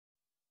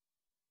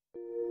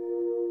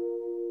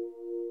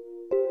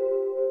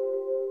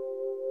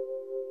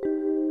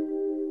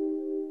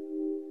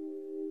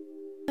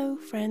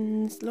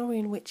friends,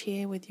 Lorien Witch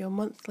here with your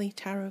monthly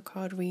tarot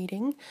card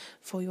reading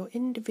for your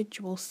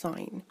individual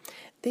sign.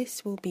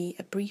 This will be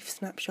a brief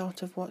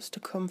snapshot of what's to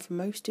come for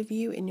most of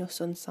you in your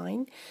sun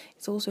sign.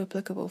 It's also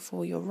applicable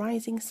for your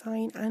rising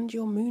sign and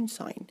your moon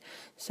sign.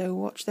 So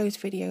watch those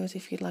videos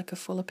if you'd like a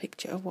fuller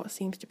picture of what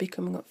seems to be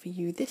coming up for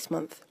you this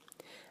month.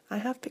 I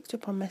have picked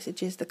up on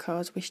messages the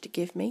cards wish to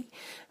give me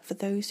for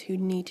those who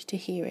need to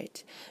hear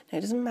it. Now,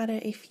 it doesn't matter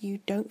if you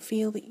don't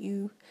feel that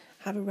you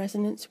have a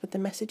resonance with the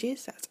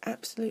messages, that's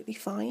absolutely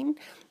fine.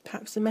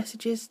 Perhaps the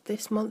messages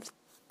this month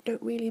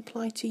don't really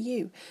apply to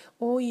you,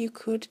 or you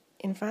could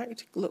in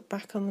fact look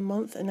back on the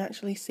month and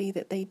actually see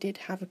that they did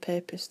have a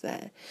purpose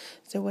there.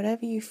 So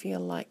whatever you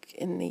feel like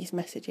in these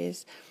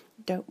messages,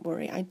 don't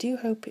worry. I do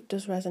hope it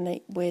does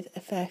resonate with a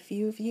fair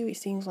few of you. It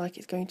seems like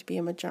it's going to be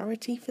a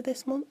majority for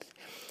this month.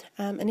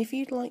 And if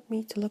you'd like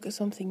me to look at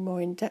something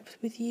more in depth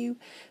with you,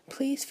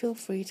 please feel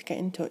free to get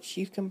in touch.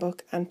 You can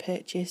book and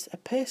purchase a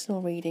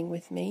personal reading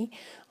with me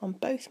on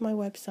both my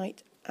website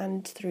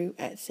and through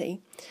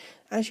Etsy.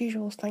 As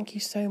usual, thank you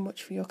so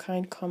much for your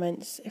kind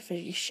comments, for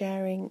your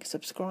sharing,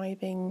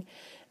 subscribing,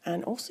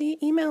 and also your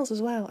emails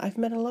as well. I've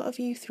met a lot of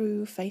you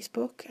through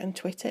Facebook and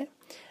Twitter,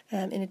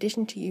 in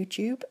addition to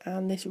YouTube,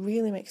 and this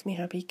really makes me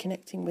happy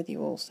connecting with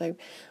you all. So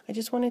I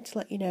just wanted to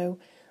let you know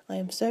I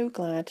am so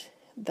glad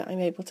that I'm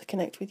able to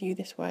connect with you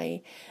this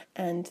way,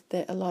 and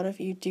that a lot of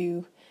you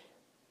do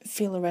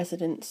feel a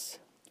resonance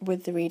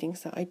with the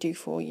readings that I do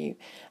for you.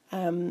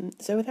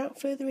 So without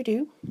further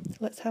ado,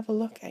 let's have a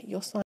look at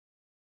your sign.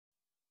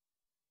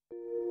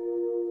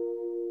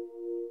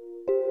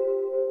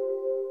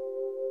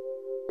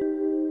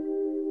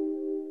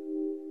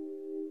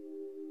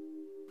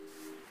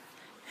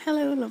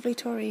 Hello lovely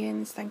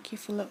Taurians, thank you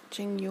for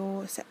watching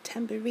your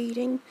September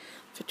reading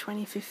for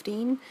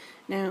 2015.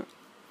 Now,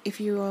 if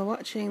you are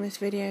watching this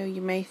video, you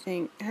may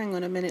think, hang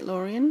on a minute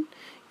Lorien,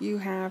 you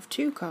have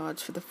two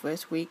cards for the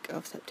first week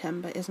of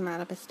September, isn't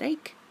that a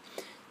mistake?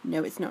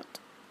 No, it's not.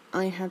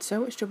 I had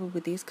so much trouble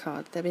with these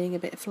cards, they're being a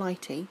bit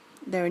flighty.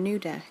 They're a new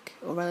deck,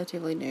 or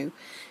relatively new.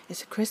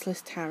 It's a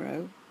Chrysalis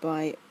Tarot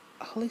by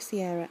Holly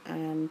Sierra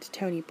and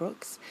Tony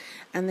Brooks,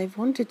 and they've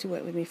wanted to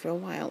work with me for a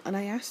while, and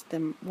I asked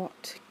them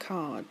what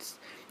cards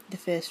the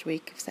first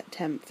week of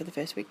September, for the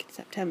first week in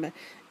September.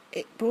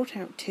 It brought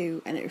out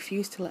two and it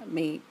refused to let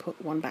me put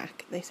one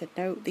back. They said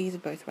no, these are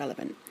both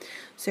relevant.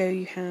 So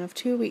you have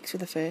 2 weeks for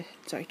the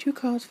two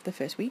cards for the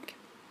first week,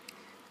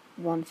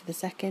 one for the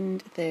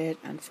second, third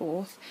and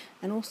fourth,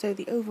 and also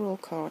the overall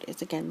card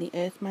is again the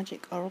Earth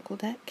Magic Oracle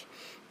deck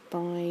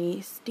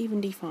by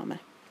Stephen D. Farmer.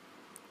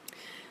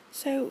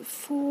 So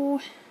for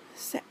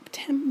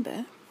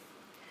September,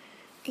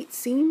 it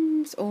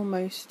seems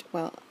almost,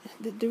 well,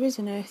 there is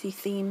an earthy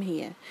theme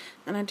here,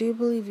 and I do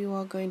believe you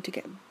are going to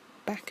get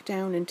back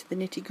down into the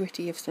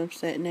nitty-gritty of some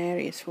certain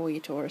areas for you,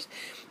 Taurus,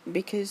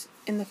 because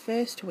in the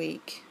first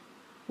week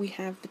we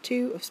have the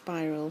Two of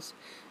Spirals,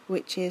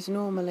 which is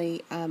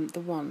normally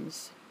the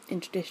Wands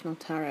in traditional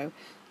tarot,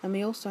 and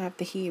we also have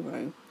the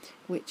Hero,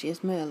 which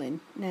is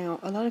Merlin. Now,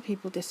 a lot of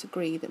people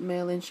disagree that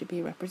Merlin should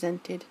be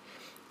represented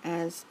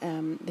as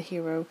the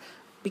hero,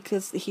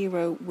 because the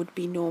hero would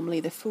be normally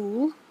the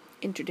Fool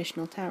in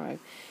traditional tarot.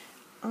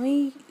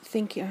 I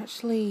think it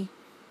actually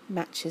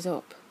matches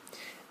up,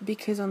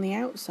 because on the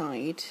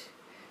outside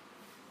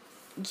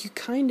you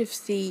kind of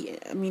see,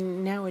 I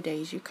mean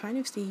nowadays you kind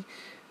of see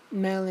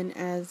Merlin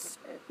as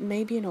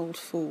maybe an old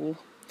fool.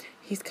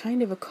 He's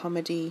kind of a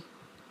comedy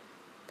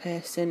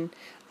person.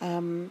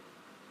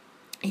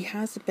 He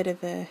has a bit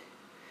of a,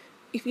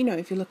 if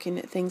you're looking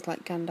at things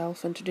like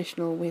Gandalf and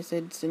traditional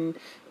wizards and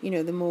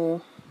the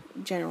more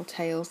general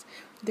tales,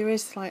 there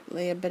is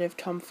slightly a bit of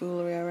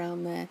tomfoolery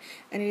around there,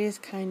 and it is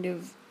kind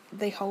of,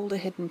 they hold a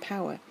hidden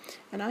power,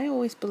 and I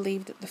always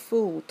believe that the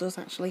Fool does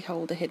actually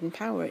hold a hidden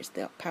power. It's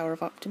the power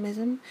of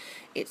optimism,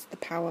 it's the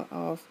power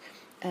of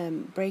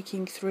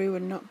breaking through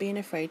and not being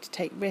afraid to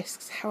take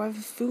risks,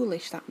 however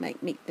foolish that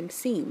might make them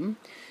seem.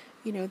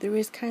 There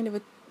is kind of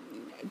a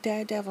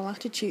daredevil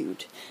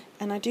attitude,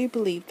 and I do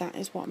believe that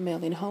is what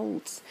Merlin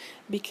holds,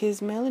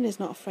 because Merlin is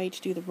not afraid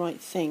to do the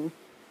right thing,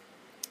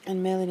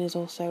 and Merlin is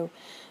also,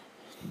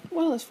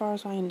 well, as far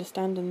as I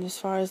understand and as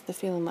far as the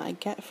feeling that I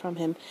get from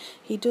him,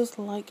 he does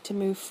like to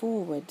move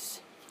forwards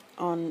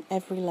on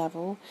every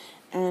level,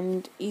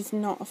 and he's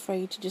not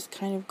afraid to just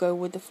kind of go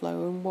with the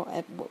flow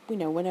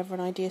and whenever an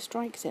idea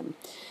strikes him.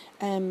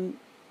 And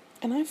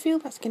I feel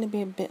that's going to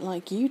be a bit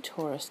like you,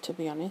 Taurus, to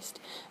be honest,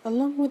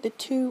 along with the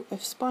Two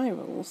of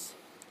Spirals,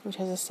 which,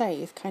 as I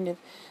say, is kind of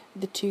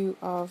the Two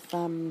of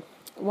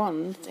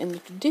Wands in the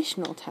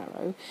traditional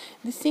tarot.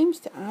 This seems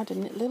to add a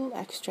little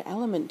extra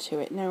element to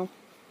it. Now,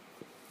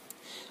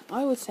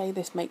 I would say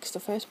this makes the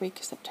first week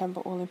of September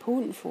all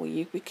important for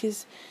you,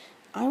 because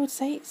I would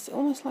say it's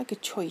almost like a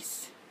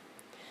choice.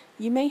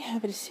 You may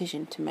have a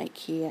decision to make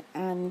here,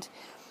 and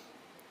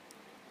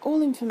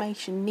all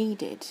information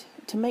needed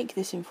to make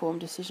this informed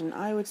decision,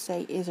 I would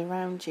say, is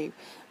around you.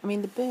 I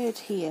mean, the bird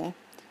here,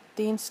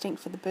 the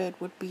instinct for the bird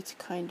would be to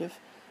kind of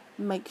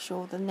make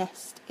sure the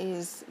nest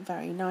is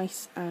very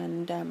nice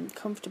and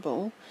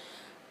comfortable,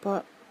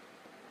 but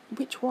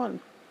which one?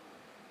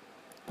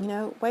 You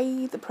know,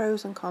 weigh the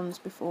pros and cons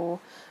before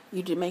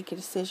you do make a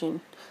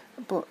decision,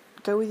 but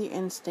go with your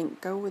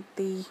instinct, go with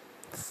the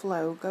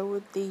flow, go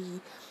with the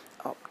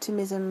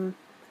optimism,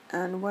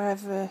 and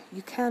wherever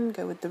you can,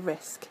 go with the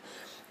risk.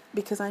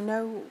 Because I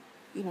know,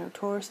 you know,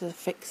 Taurus is a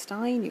fixed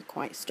sign, you're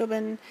quite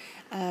stubborn,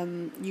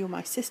 you're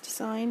my sister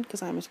sign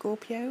because I'm a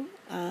Scorpio,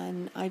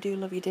 and I do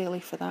love you dearly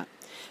for that,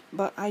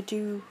 but I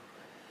do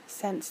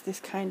sense this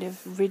kind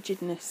of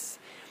rigidness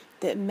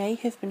that may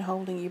have been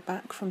holding you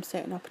back from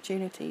certain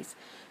opportunities.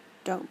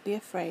 Don't be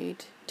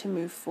afraid to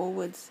move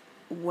forwards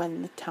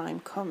when the time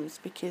comes,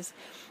 because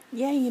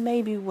yeah, you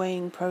may be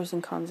weighing pros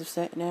and cons of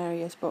certain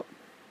areas, but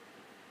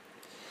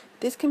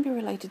this can be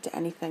related to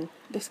anything.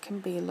 This can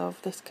be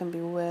love, this can be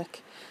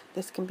work,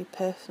 this can be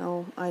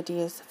personal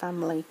ideas,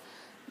 family,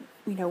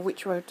 you know,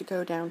 which road to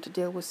go down to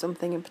deal with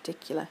something in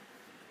particular.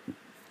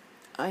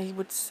 I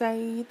would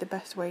say the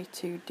best way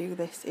to do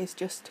this is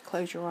just to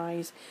close your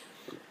eyes,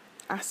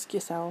 ask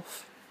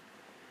yourself,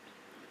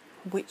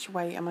 which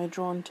way am I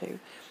drawn to?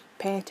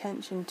 Pay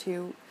attention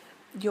to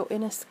your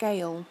inner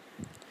scale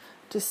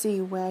to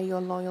see where your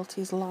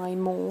loyalties lie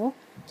more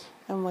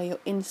and where your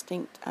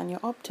instinct and your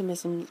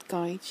optimism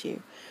guides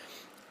you.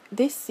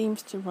 This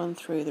seems to run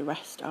through the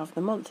rest of the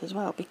month as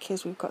well,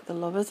 because we've got the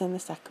Lovers in the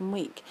second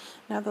week.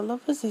 Now, the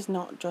Lovers is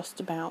not just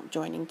about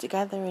joining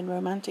together in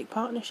romantic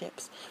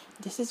partnerships.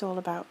 This is all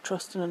about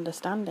trust and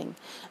understanding.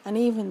 And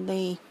even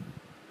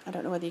I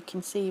don't know whether you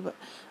can see, but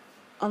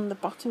on the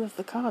bottom of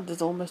the card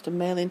there's almost a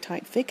Merlin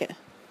type figure.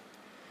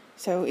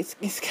 So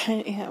it's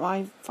kind of, yeah,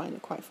 I find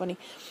it quite funny.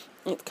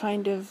 It's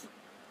kind of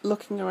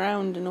looking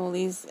around and all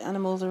these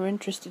animals are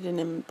interested in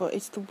him, but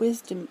it's the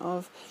wisdom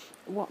of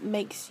what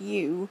makes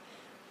you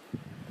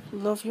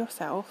love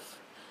yourself,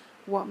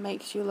 what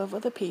makes you love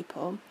other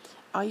people.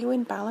 Are you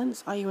in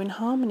balance? Are you in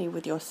harmony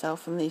with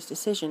yourself and these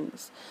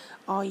decisions?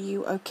 Are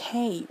you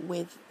okay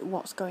with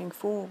what's going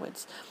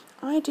forwards?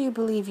 I do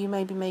believe you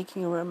may be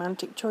making a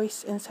romantic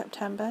choice in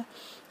September,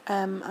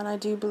 and I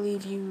do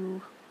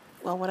believe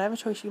whatever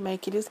choice you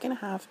make, it is going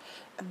to have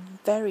a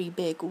very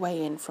big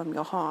weigh-in from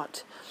your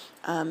heart.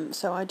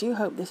 So I do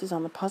hope this is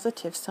on the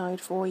positive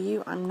side for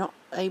you. I'm not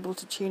able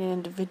to tune in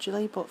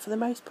individually, but for the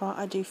most part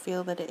I do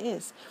feel that it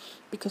is,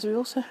 because we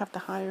also have the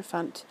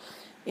Hierophant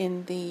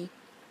in the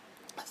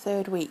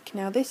third week.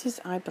 Now this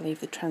is, I believe,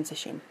 the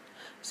transition.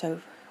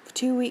 So for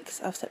 2 weeks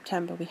of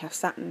September we have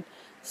Saturn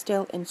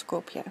still in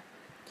Scorpio.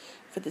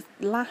 For the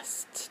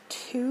last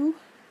 2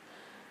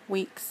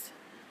 weeks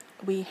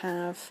we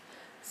have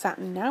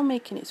Saturn now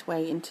making its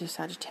way into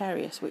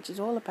Sagittarius, which is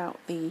all about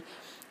the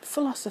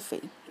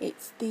philosophy,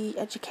 it's the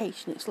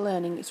education, it's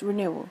learning, it's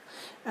renewal.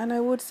 And I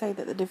would say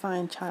that the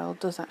Divine Child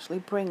does actually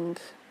bring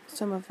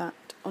some of that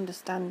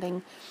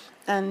understanding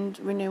and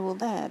renewal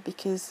there,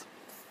 because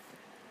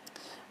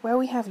where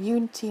we have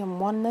unity and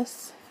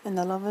oneness in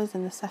the Lovers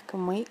in the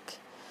second week,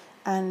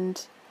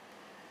 and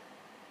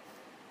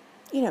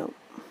you know,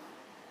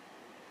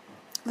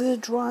 there's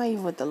a drive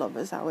with the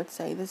Lovers. I would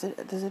say there's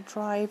a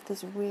drive,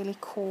 there's a really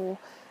core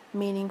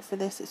meaning for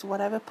this. It's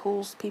whatever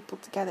pulls people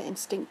together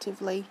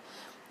instinctively,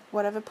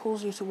 whatever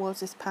pulls you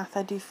towards this path.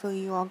 I do feel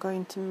you are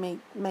going to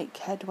make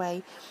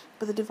headway,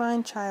 but the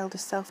Divine Child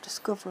is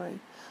self-discovery.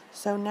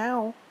 So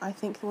now I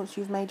think that once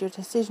you've made your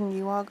decision,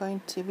 you are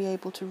going to be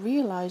able to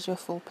realise your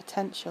full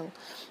potential,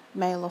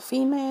 male or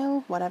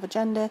female, whatever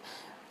gender.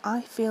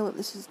 I feel that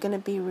this is going to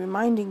be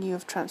reminding you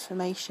of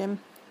transformation,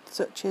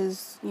 such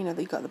as, you know,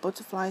 you've got the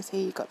butterflies here,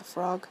 you've got the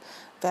frog,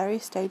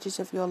 various stages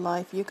of your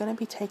life. You're going to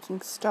be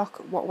taking stock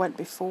of what went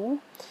before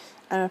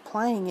and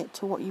applying it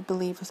to what you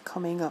believe is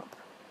coming up.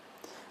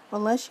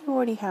 Unless you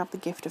already have the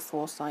gift of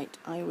foresight,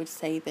 I would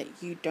say that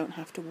you don't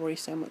have to worry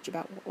so much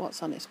about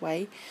what's on its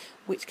way,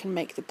 which can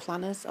make the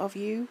planners of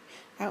you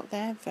out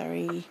there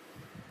very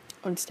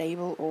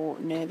unstable or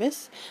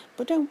nervous.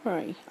 But don't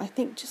worry, I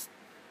think just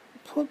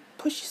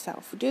push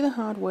yourself, do the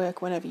hard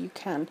work whenever you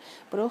can,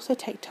 but also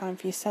take time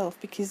for yourself,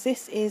 because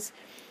this is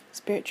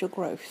spiritual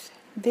growth.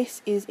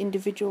 This is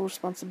individual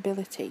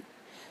responsibility,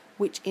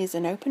 which is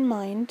an open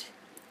mind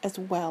as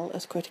well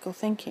as critical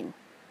thinking.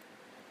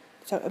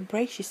 So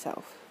embrace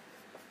yourself.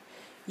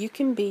 You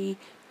can be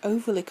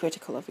overly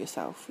critical of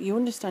yourself. You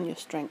understand your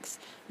strengths.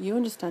 You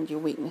understand your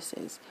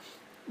weaknesses.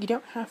 You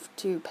don't have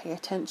to pay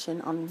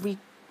attention on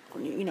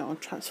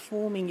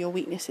transforming your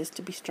weaknesses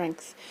to be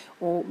strengths,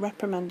 or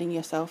reprimanding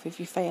yourself if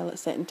you fail at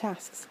certain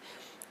tasks.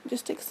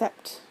 Just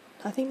accept.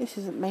 I think this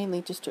is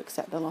mainly just to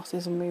accept the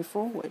losses and move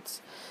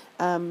forwards.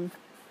 And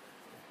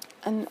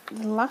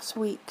the last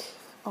week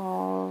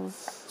of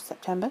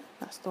September,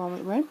 that's the one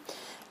that we're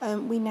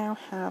in, we now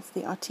have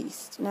the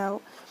Artiste.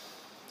 Now,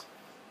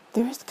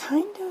 there is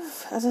kind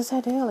of, as I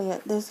said earlier,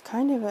 there's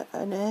kind of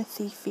an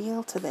earthy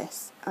feel to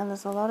this, and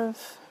there's a lot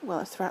of, well,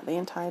 it's throughout the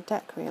entire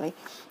deck really,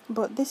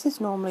 but this is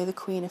normally the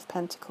Queen of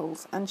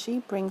Pentacles, and she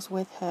brings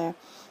with her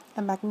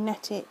a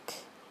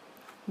magnetic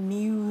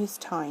muse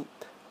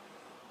type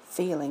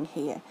feeling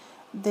here.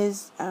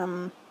 There's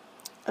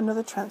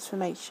another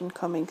transformation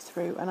coming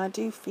through, and I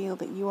do feel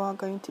that you are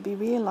going to be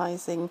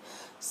realising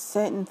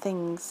certain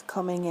things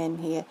coming in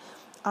here.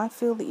 I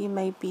feel that you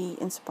may be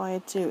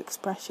inspired to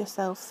express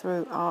yourself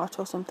through art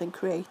or something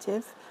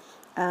creative,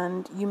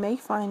 and you may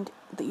find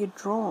that you're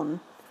drawn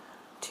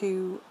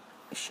to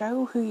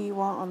show who you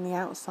are on the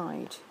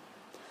outside.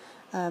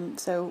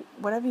 So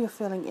whatever you're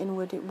feeling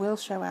inward, it will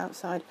show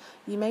outside.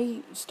 You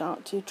may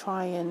start to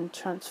try and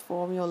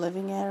transform your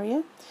living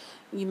area.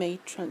 You may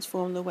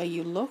transform the way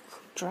you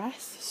look,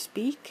 dress,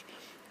 speak,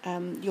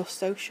 your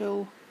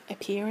social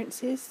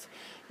appearances,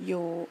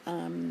 your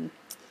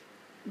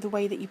the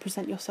way that you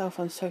present yourself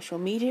on social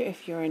media.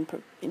 If you're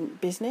in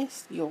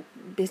business, your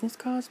business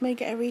cards may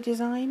get a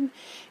redesign.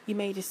 You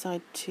may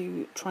decide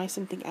to try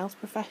something else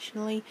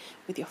professionally.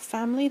 With your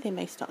family, they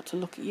may start to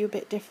look at you a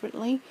bit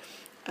differently.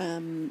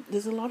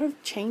 There's a lot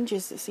of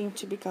changes that seem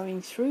to be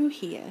going through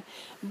here,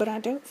 but I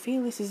don't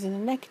feel this is in a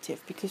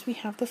negative, because we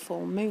have the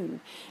full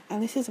moon,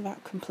 and this is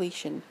about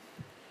completion.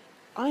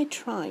 I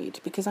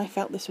tried, because I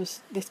felt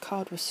this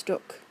card was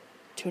stuck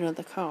to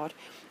another card.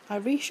 I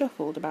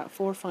reshuffled about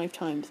 4 or 5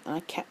 times, and I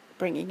kept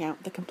bringing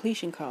out the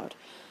completion card.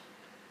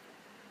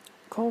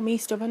 Call me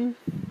stubborn,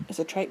 it's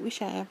a trait we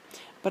share,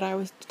 but I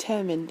was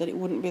determined that it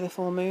wouldn't be the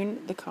full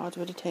moon. The cards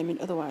were determined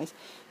otherwise.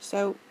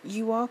 So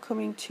you are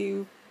coming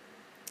to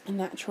a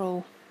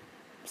natural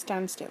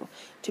standstill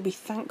to be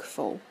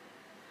thankful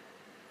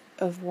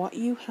of what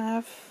you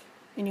have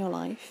in your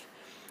life,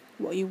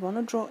 what you want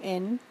to draw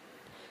in.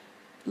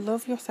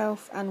 Love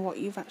yourself and what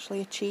you've actually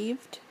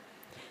achieved.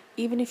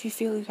 Even if you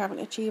feel you haven't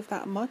achieved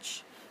that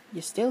much,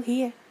 you're still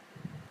here.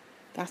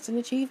 That's an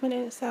achievement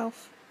in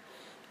itself.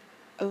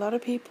 A lot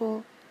of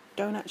people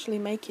don't actually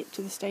make it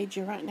to the stage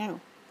you're at now.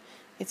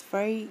 It's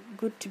very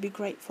good to be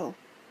grateful,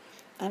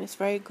 and it's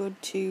very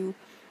good to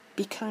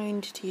be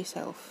kind to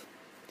yourself.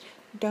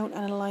 Don't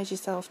analyse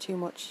yourself too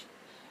much.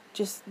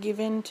 Just give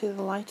in to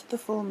the light of the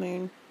full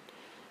moon.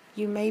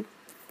 You may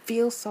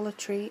feel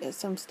solitary at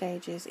some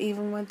stages,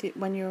 even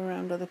when you're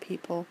around other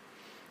people.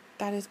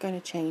 That is going to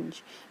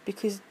change,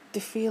 because the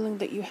feeling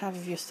that you have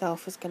of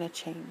yourself is going to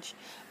change.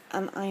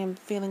 And I am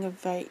feeling a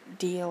great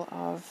deal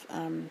of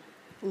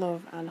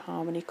love and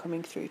harmony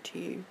coming through to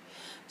you.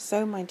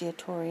 So, my dear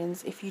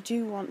Taurians, if you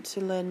do want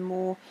to learn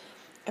more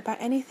about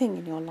anything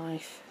in your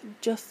life,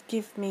 just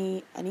give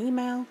me an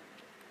email,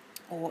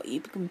 or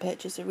you can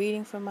purchase a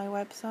reading from my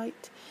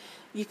website.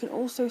 You can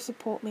also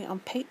support me on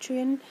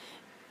Patreon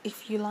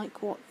if you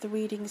like what the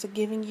readings are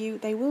giving you.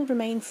 They will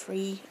remain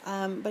free,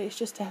 but it's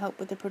just to help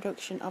with the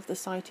production of the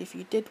site if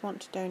you did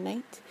want to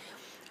donate.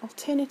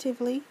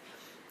 Alternatively,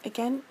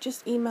 again,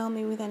 just email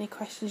me with any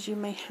questions you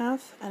may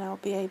have, and I'll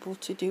be able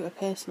to do a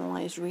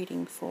personalised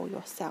reading for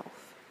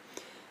yourself.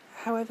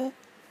 However,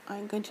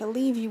 I'm going to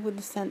leave you with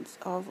a sense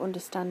of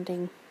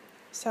understanding,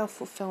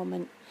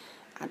 self-fulfillment,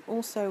 and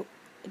also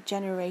a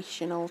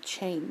generational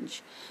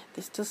change.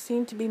 This does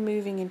seem to be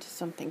moving into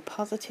something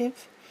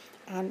positive,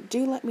 and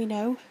do let me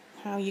know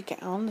how you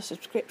get on. The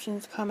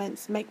subscriptions,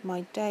 comments make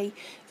my day.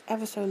 It's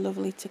ever so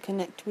lovely to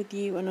connect with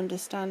you and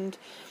understand,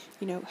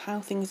 how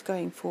things are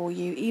going for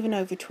you, even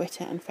over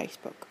Twitter and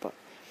Facebook. But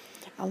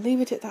I'll leave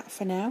it at that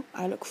for now.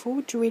 I look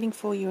forward to reading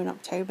for you in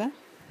October,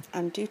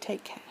 and do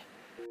take care.